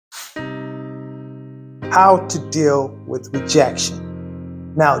how to deal with rejection.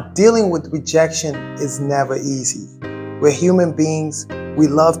 Now, dealing with rejection is never easy. We're human beings. We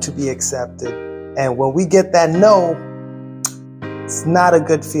love to be accepted. And when we get that no, it's not a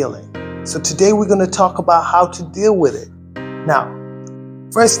good feeling. So today we're going to talk about how to deal with it. Now,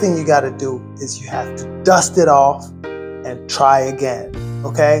 first thing you got to do is you have to dust it off and try again,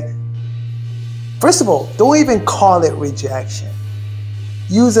 okay? First of all, don't even call it rejection.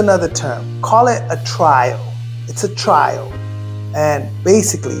 Use another term. Call it a trial. It's a trial. And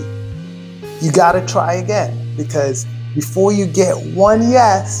basically, you got to try again, because before you get one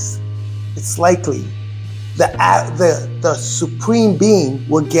yes, it's likely the supreme being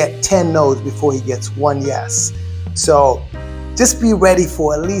will get 10 no's before he gets one yes. So just be ready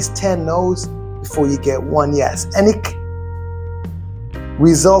for at least 10 no's before you get one yes. And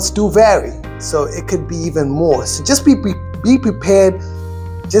results do vary, so it could be even more. So just be prepared.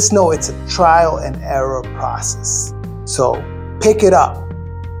 Just know it's a trial and error process. So pick it up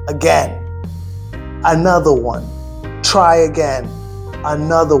again. Another one. Try again.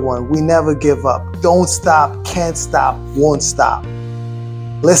 Another one. We never give up. Don't stop, can't stop, won't stop.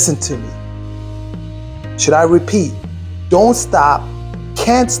 Listen to me. Should I repeat? Don't stop,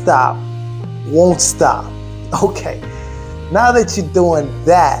 can't stop, won't stop. Okay. Now that you're doing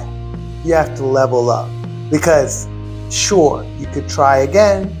that, you have to level up, because sure, you could try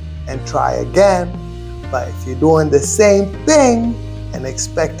again and try again, but if you're doing the same thing and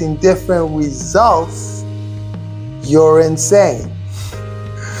expecting different results, you're insane.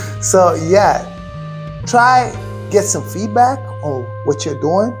 So yeah, get some feedback on what you're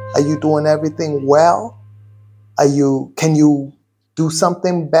doing. Are you doing everything well? Can you do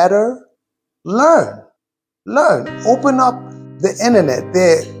something better? Learn. Open up the internet.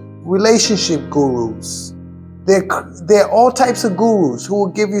 They're relationship gurus. There are all types of gurus who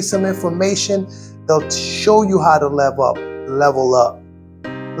will give you some information. They'll show you how to level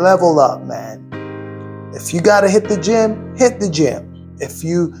up, man. If you gotta hit the gym, hit the gym. If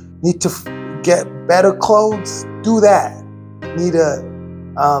you need to get better clothes, do that. Need to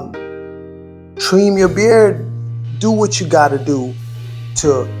trim your beard, do what you gotta do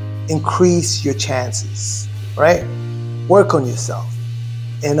to increase your chances, right? Work on yourself,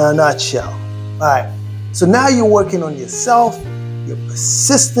 in a nutshell. All right. So now you're working on yourself. You're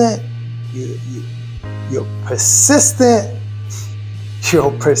persistent. You're persistent.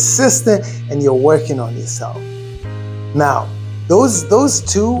 You're persistent, and you're working on yourself. Now, those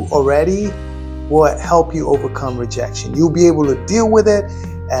two already will help you overcome rejection. You'll be able to deal with it,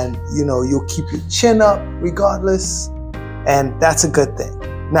 and you'll keep your chin up regardless, and that's a good thing.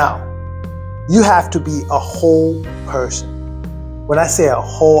 Now, you have to be a whole person. When I say a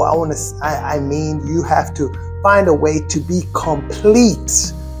whole, I mean you have to find a way to be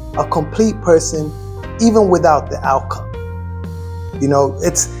complete, a complete person, even without the outcome.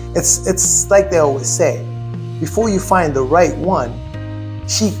 It's like they always say, before you find the right one,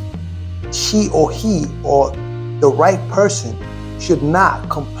 she or he or the right person should not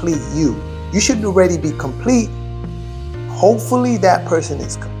complete you. You should already be complete. Hopefully that person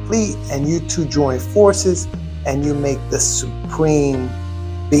is complete, and you two join forces and you make the supreme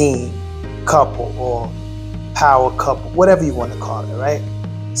being couple or power couple, whatever you want to call it, right?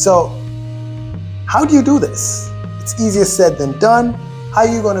 So how do you do this? It's easier said than done. How are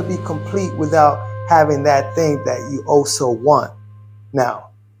you going to be complete without having that thing that you also want? Now,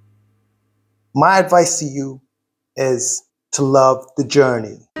 my advice to you is to love the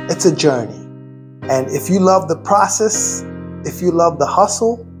journey. It's a journey. And if you love the process, if you love the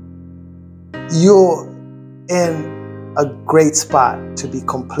hustle, you're in a great spot to be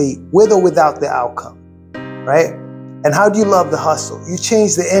complete with or without the outcome, right? And how do you love the hustle? You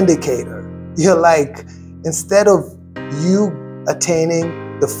change the indicator. You're like, instead of you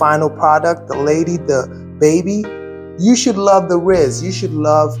attaining the final product, the lady, the baby, you should love the riz. You should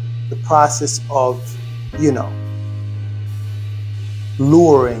love the process of,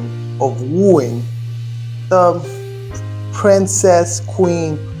 luring, of wooing the princess,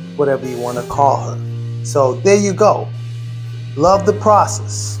 queen, whatever you want to call her. So there you go. Love the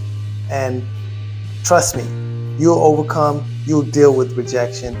process. And trust me, you'll deal with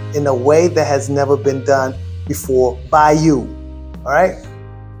rejection in a way that has never been done before by you. All right?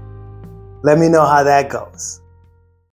 Let me know how that goes.